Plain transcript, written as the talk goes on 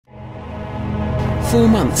4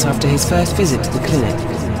 months after his first visit to the clinic,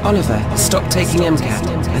 Oliver has stopped taking MCAT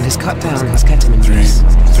and has cut down his ketamine use.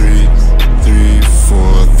 3, 3,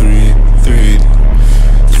 4, 3, 3,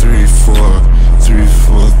 3, 4, 3,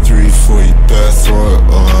 4, 3, 4, you better throw it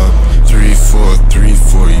up. 3, 4, 3,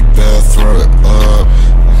 4, you better throw it up.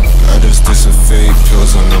 I just did some fake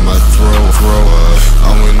pills under my throat, throw up.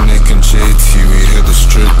 I'm with Nick and JT, we hit the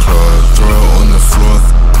strip club. Throw it on the floor,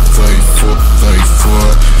 34,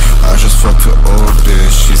 34. I just fucked her old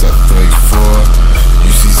bitch, she's at 34.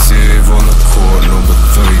 You see Ziv on the court, number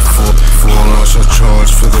 34. How much I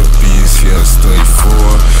charge for the beats, yeah, it's 34.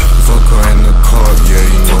 Fuck her in the car, yeah,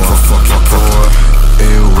 you know I fucking bore.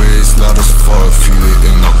 Airways loud as fuck, feel it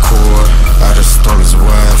in my core. I just stole his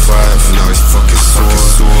wife, now he's fucking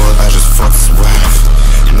sore. I just fucked his wife,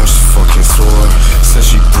 now she's fucking sore. Said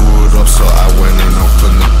she pulled up, so I went and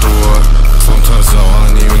opened the door. Sometimes I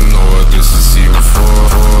don't even know what this is even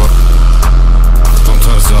for.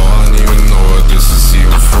 Sometimes I don't even know what this is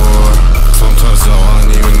even for. Sometimes I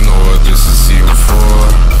don't even know what this is even for.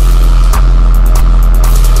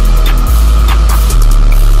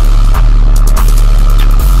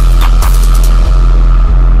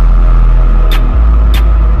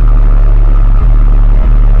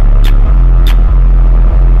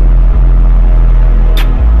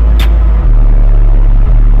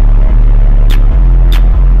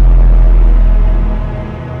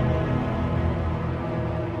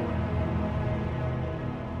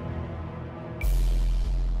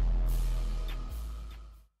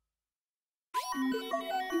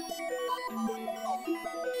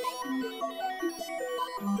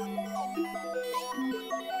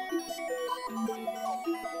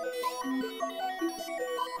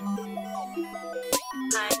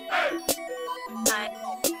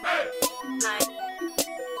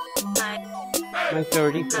 My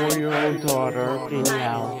 34-year-old daughter,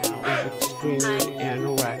 Danielle, is extremely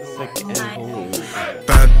anorexic and bulimic.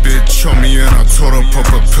 Bad bitch on me and I told her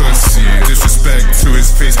pop a pussy. Disrespect to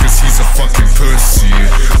his face cause he's a fucking pussy.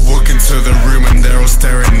 Walk into the room and they're all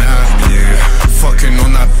staring at me. Fucking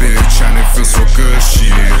on that bitch and it feels so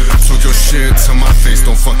gushy. Took your shit to my face,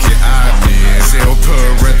 don't fuck it at me. Say I'll put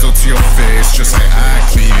a red dot to your face just like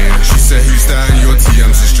acne. She said who's that in your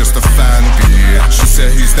DMs, it's just a fan bee. She said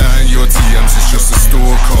who's that in your DMs, it's just a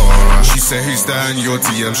stalker. She said who's that in your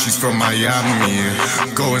DMs, she's from Miami.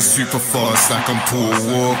 Going super fast like I'm Paul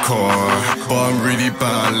Walker. But I'm really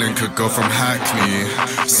bad, link a girl from Hackney.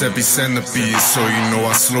 Said be send the beat so you know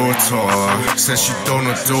I slaughter. Said she don't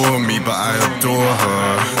adore me but I adore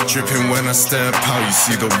her. Dripping when I step out, you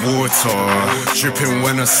see the water. Dripping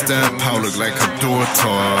when I step out, look like a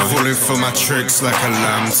daughter. Falling for my tricks like a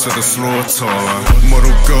lamb to the slaughter.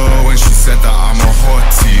 Model girl when she said that I'm a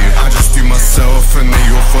hottie. I just do myself and they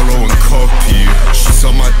all follow and copy. She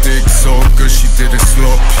saw my dick so good, she did it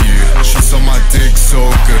sloppy. She saw my dick so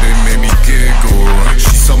good, it made me giggle.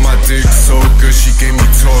 She saw my dick so good, she gave me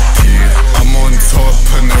toppy. I'm on top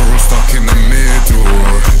and they're all stuck in the middle.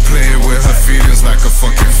 Play with her feelings like a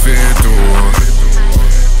fucking fiddle.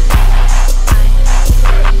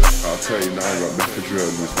 I'll tell you now that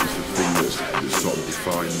methadone is the thing that's sort of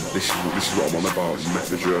defined. This is what I'm on about.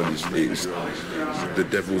 Methadone is the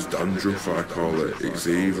devil's dandruff, I call it. It's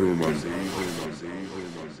evil, man.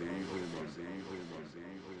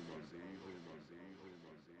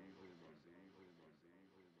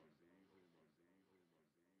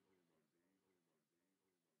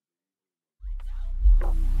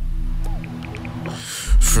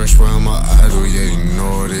 Fresh boy, I'm my idol, yeah, you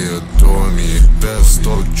know they adore me. Better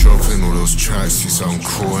stop dropping all those tracks, you sound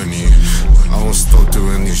corny. I won't stop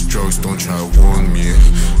doing these drugs, don't try to warn me.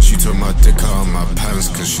 She took my dick out of my pants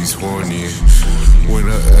cause she's horny. With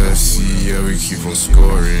the FC, yeah, we keep on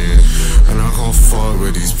scoring. And I can't fuck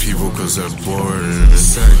with these people cause they're boring.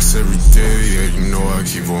 Sex every day, yeah, you know I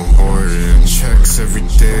keep on hoarding. Checks every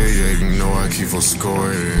day, yeah, you know I keep on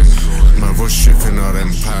scoring. My boy shipping out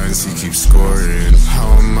them pants, he keeps scoring. How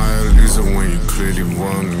am I a loser when you clearly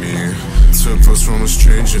want me? Took us from a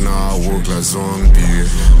stranger, now I walk like zombie.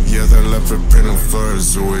 Yeah, that leopard print and fur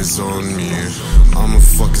is always on me. I'm a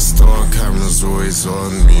fucking star, camera's always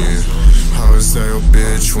on me. How is that your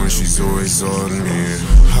bitch when she's always on me?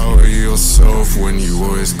 How are you yourself when you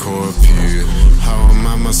always copy? How am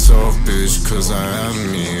I myself, bitch, cause I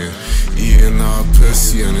am me. Eating out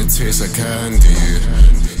pussy and it tastes like candy.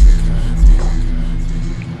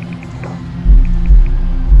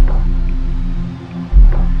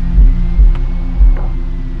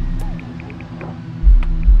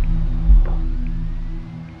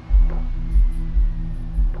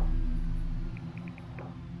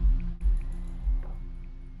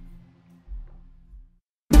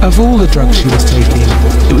 Of all the drugs she was taking,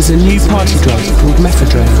 it was a new party drug called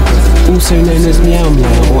methadone, also known as meow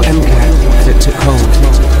meow or MCAT, that took hold.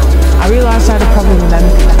 I realized I had a problem with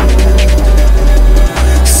MCAT.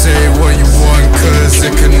 Say what you want, cause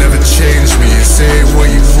it can never change me. Say what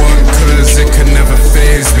you want, cause it can never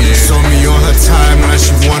faze me. Saw me on her timeline, she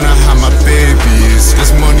wanna have my babies.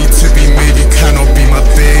 There's money to be made, you cannot be my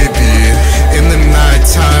baby. In the night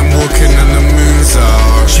time, walking and the moon's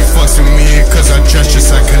out. She fucks with me cause I dress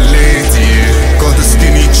just like a lady. Got the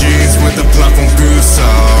skinny jeans with the platform boots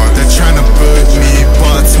out. They're trying to book me,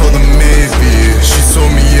 but I told them maybe. She saw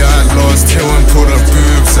me at Lost Hill and pulled her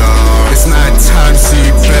boobs out. It's night time, so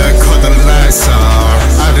you better cut the lights out.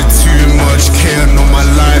 I did too much care, know my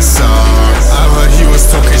lights out. I heard he was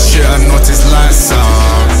talking shit, I knocked his lights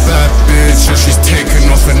out. Bad bitch, and she's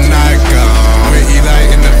taking off a nightgown. We're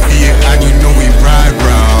Eli in the V, and you know we ride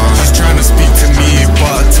round. She's trying to speak to me, but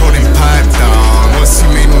I told him pipe down. Once he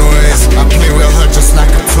made noise, I play with her just like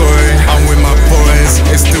a toy. I'm with my boys,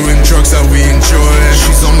 it's doing drugs that we enjoy.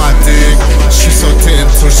 She's on my dick, she's so dead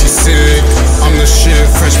till she's sick. I'm the shit,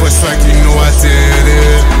 fresh boy swag, you know I did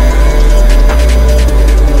it.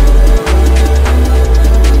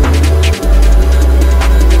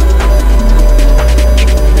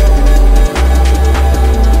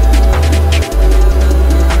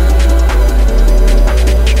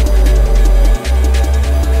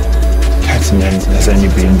 Has only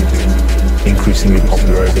been increasingly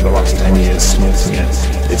popular over the last 10 years, snorting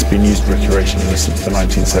it. It's been used recreationally since the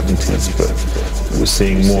 1970s, but we're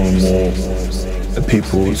seeing more and more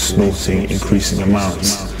people snorting increasing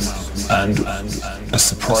amounts. And a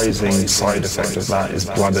surprising side effect of that is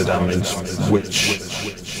bladder damage, which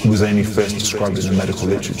was only first described in the medical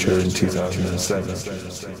literature in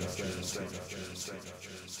 2007.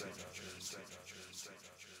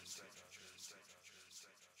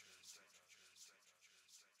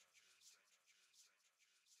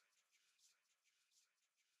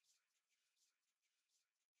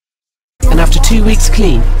 And after 2 weeks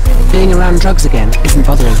clean, being around drugs again isn't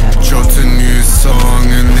bothering her. Dropped a new song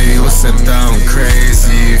and they all said down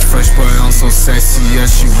crazy. Fresh boy, I'm so sexy, yeah,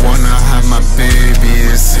 she wanna have my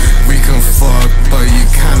babies. We can fuck, but you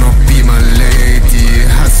cannot be my lady.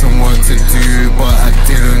 Had some work to do, but I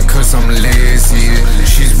didn't cause I'm lazy.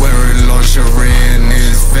 She's wearing lingerie and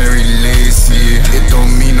is very lazy. It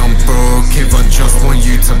don't mean I'm broke if I just want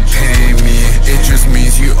you to pay me. It just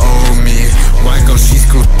means you owe me. White girl, she's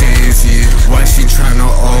called Daisy. Why she tryna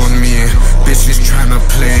own me? Bitch is tryna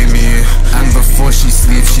play me. And before she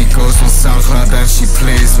sleeps, she goes on SoundCloud and she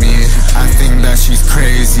plays me. I think that she's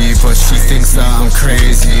crazy, but she thinks that I'm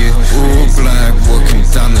crazy. All black, walking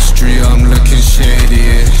down the street, I'm looking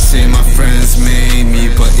shady. Say my friends made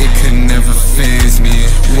me, but it can never faze me.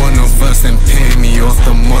 One of us then pay me off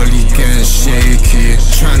the molly, getting shaky.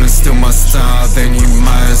 Tryna steal my style, then you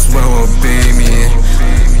might as well obey me.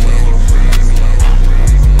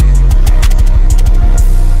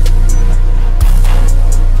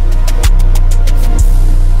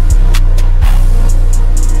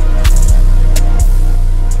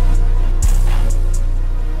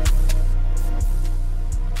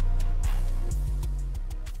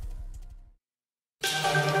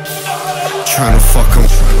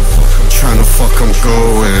 Tryna fuck I'm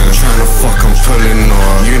going. Tryna fuck I'm pulling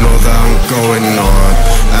on. You know that I'm going on.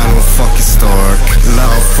 I don't fucking stark.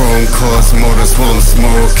 Loud phone calls, motors while I'm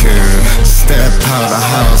smoking. Step out the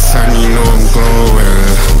house and you know I'm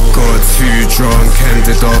glowing. Got too drunk,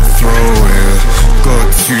 ended up throwing.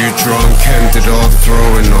 Got too drunk, ended up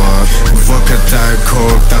throwing up. Vodka, Diet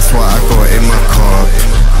Coke, that's what I got in my cup.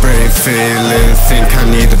 Brain failing, think I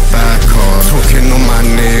need a backup. Talking on my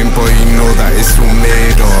name, but you know that it's all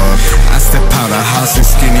made up. I step out the house in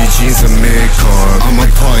skinny jeans and makeup. I'm a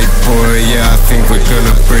party boy, yeah, I think we're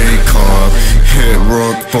gonna break up. Hit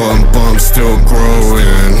rock bottom, but I'm still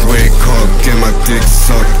growing. Wake up, get my dick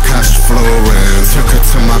sucked, cash flowing. Took her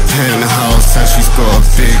to my penthouse and she's got a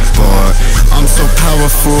big butt. I'm so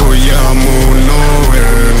powerful, yeah, I'm all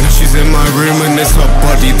knowing. She's in my room and it's her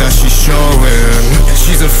body that she's showing.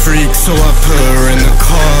 She's a freak, so I put her in the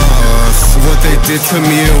cuffs. What they did to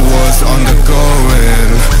me, it was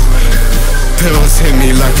undergoing. Pills hit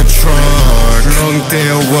me like a truck. Long day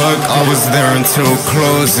of work, I was there until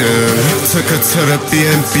closing. Took her to the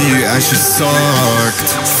B&B and she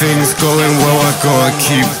sucked. Things going well, I gotta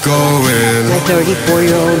keep going. My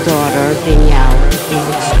 34-year-old daughter, Danielle, is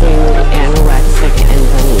extremely anorexic and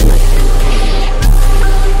bulimic.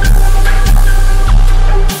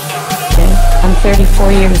 I'm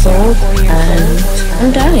 34 years old and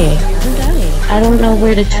I'm dying. I don't know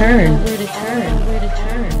where to turn.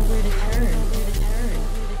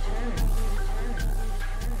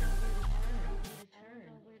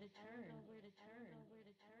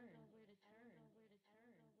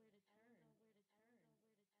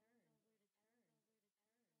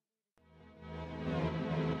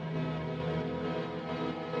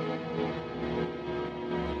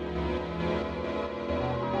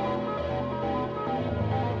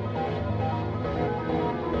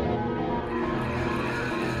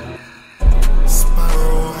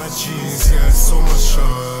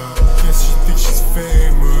 shirt. Yeah, she thinks she's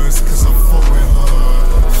famous, cause I fuck with her.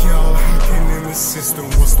 Yeah, I'm hacking in the system,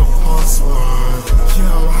 what's the password?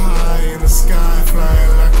 Yeah, I'm high in the sky,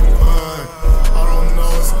 flying like a bird. I don't know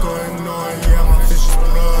what's going on, yeah, my vision's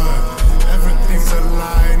blurred. Everything's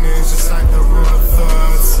aligning, just like the rule of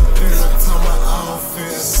thirds. There's a time my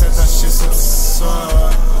outfit said that shit's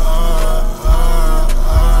absurd.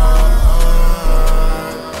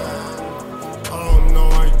 I don't know,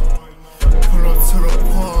 I pull up to the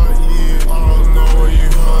party, I don't know what you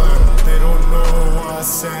heard. They don't know what I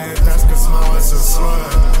said, that's cause my words are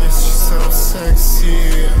slurred. Yeah, she said I'm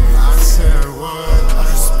sexy, I said what? I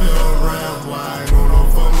just spill red wine all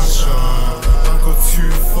over my shirt. I got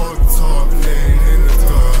too fucked up, laying in the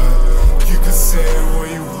dirt. You can say what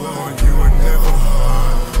you want, you were never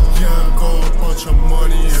heard. Yeah, I got a bunch of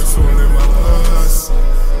money, it's all in my purse.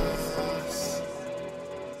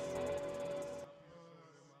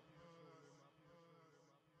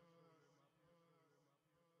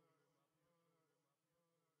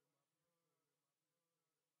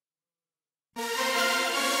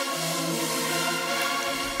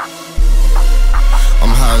 I'm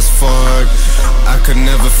high as fuck, I could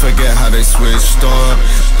never forget how they switched up.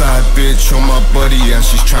 Bad bitch on my body and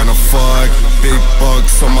she's tryna fuck. Big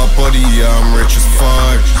bucks on my body, yeah, I'm rich as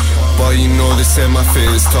fuck. But you know they say my fit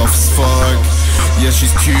is tough as fuck. Yeah,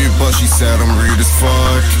 she's cute, but she said I'm rude as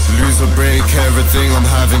fuck. Lose or break everything, I'm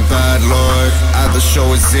having bad luck. At the show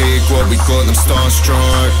with Zig, what we got them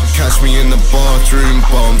starstruck. Catch me in the bathroom,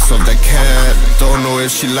 bumps of the cat. Don't know if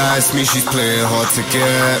she likes me, she's playing hard to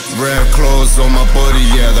get. Rare clothes on my body,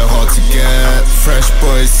 yeah, they're hard to get. Fresh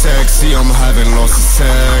boy sexy, I'm having lots of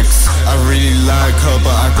sex. I really like her,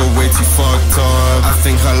 but I got way too fucked up. I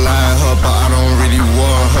think I like her, but I don't really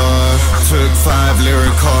want her. Took 5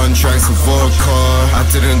 lyric and drank some vodka. I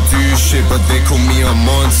didn't do shit, but they call me a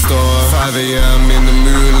monster. 5 AM in the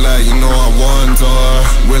moonlight, you know I wonder,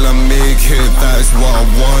 will I make it? That is what I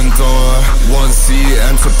wonder. 1C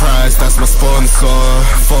Enterprise, that's my sponsor.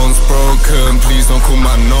 Phone's broken, please don't call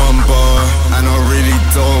my number. And I really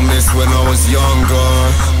don't miss when I was younger.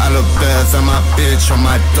 I look better than my bitch on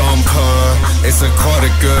my dumper. It's a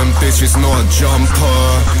cardigan, bitch, it's not a jumper.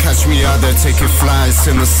 Catch me out there taking flights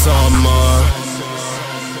in the summer.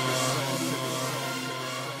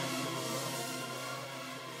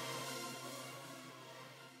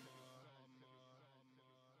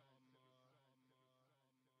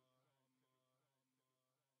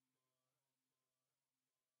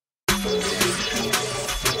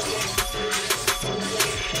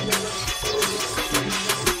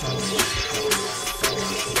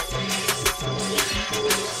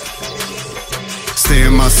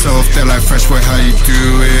 Staying myself, they're like fresh boy, how you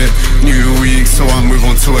do it? New week, so I move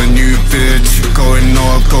on to a new bitch. Going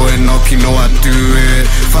up, you know I do it.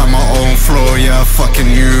 Find my own floor, yeah, I fucking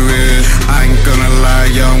knew it. I ain't gonna lie,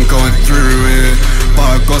 yeah, I'm going through it. But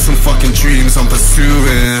I got some fucking dreams I'm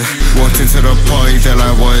pursuing. Walked into the party, they're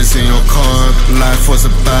like, what is in your cup? Life was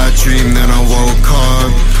a bad dream, then I woke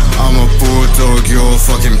up. I'm a bulldog, you're a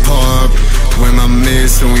fucking pup. With my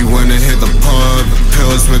mates and we wanna hit the pub.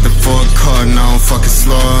 Pills with the vodka, now I'm fucking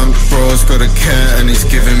slumped. Bro's got a cat and he's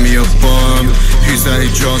giving me a bum. Who's that? He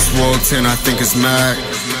just walked in, I think it's Mac.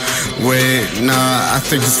 Wait, nah, I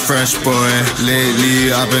think it's Fresh Boy.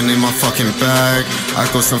 Lately, I've been in my fucking bag. I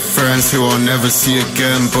got some friends who I'll never see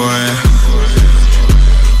again, boy.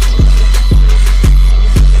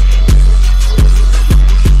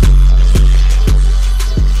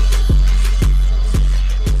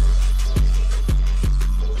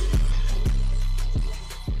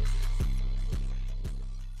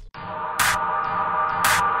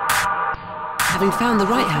 Having found the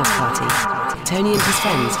right house party, Tony and his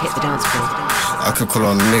friends hit the dance floor. I could call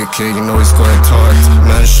on Mickey, you know he's going tight.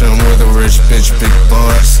 Mansion with a rich bitch, big bar.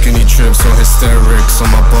 Skinny trips or hysterics on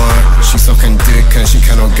my bar. She's sucking dick and she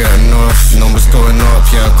cannot get enough. Numbers going up,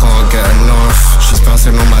 yeah, I can't get enough. She's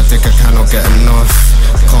bouncing on my dick, I cannot get enough.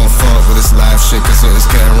 Can't fuck with this life shit cause it is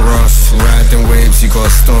getting rough. Riding waves, you gotta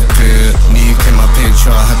stop it. Nick in my picture,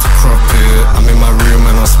 I had to crop it. I'm in my room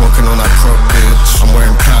and I'm smoking on that crop, bitch. I'm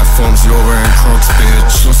wearing platforms, you're wearing Crocs,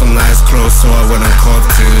 bitch. Saw some nice clothes so I went and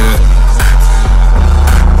copped it.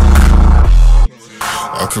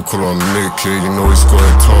 I could call on Mickey, you know he's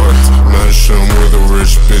going tight. Mansion with a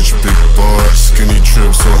rich bitch, big bar. Skinny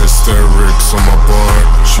trips or hysterics on my bar.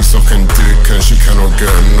 She's sucking dick and she cannot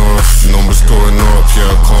get enough. Numbers going up, yeah,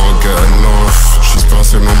 I can't get enough. She's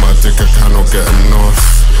bouncing on my dick, I cannot get enough.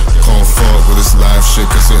 Can't fuck with this life shit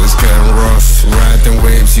cause it is getting rough. Riding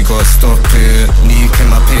waves, you gotta stop it. Nick in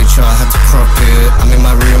my picture, I had to crop it. I'm in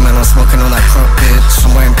my room and I'm smoking on that crop, bitch.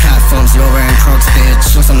 I'm wearing platforms, you're wearing Crocs, bitch.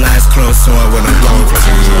 some lights close so I wouldn't go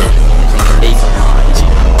to. Legalised,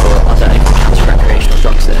 or I don't know, counts recreational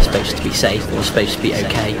drugs that are supposed to be safe or supposed to be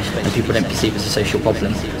okay, and people don't perceive it as a social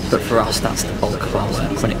problem. But for us, that's the bulk of our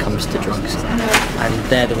work when it comes to drugs. And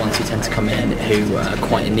they're the ones who tend to come in who are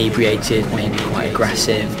quite inebriated, maybe quite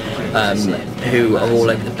aggressive, who are all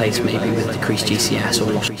over the place, maybe with decreased GCS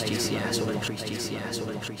or lost GCS or decreased GCS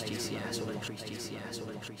or decreased GCS or decreased GCS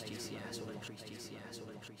or decreased GCS or decreased GCS.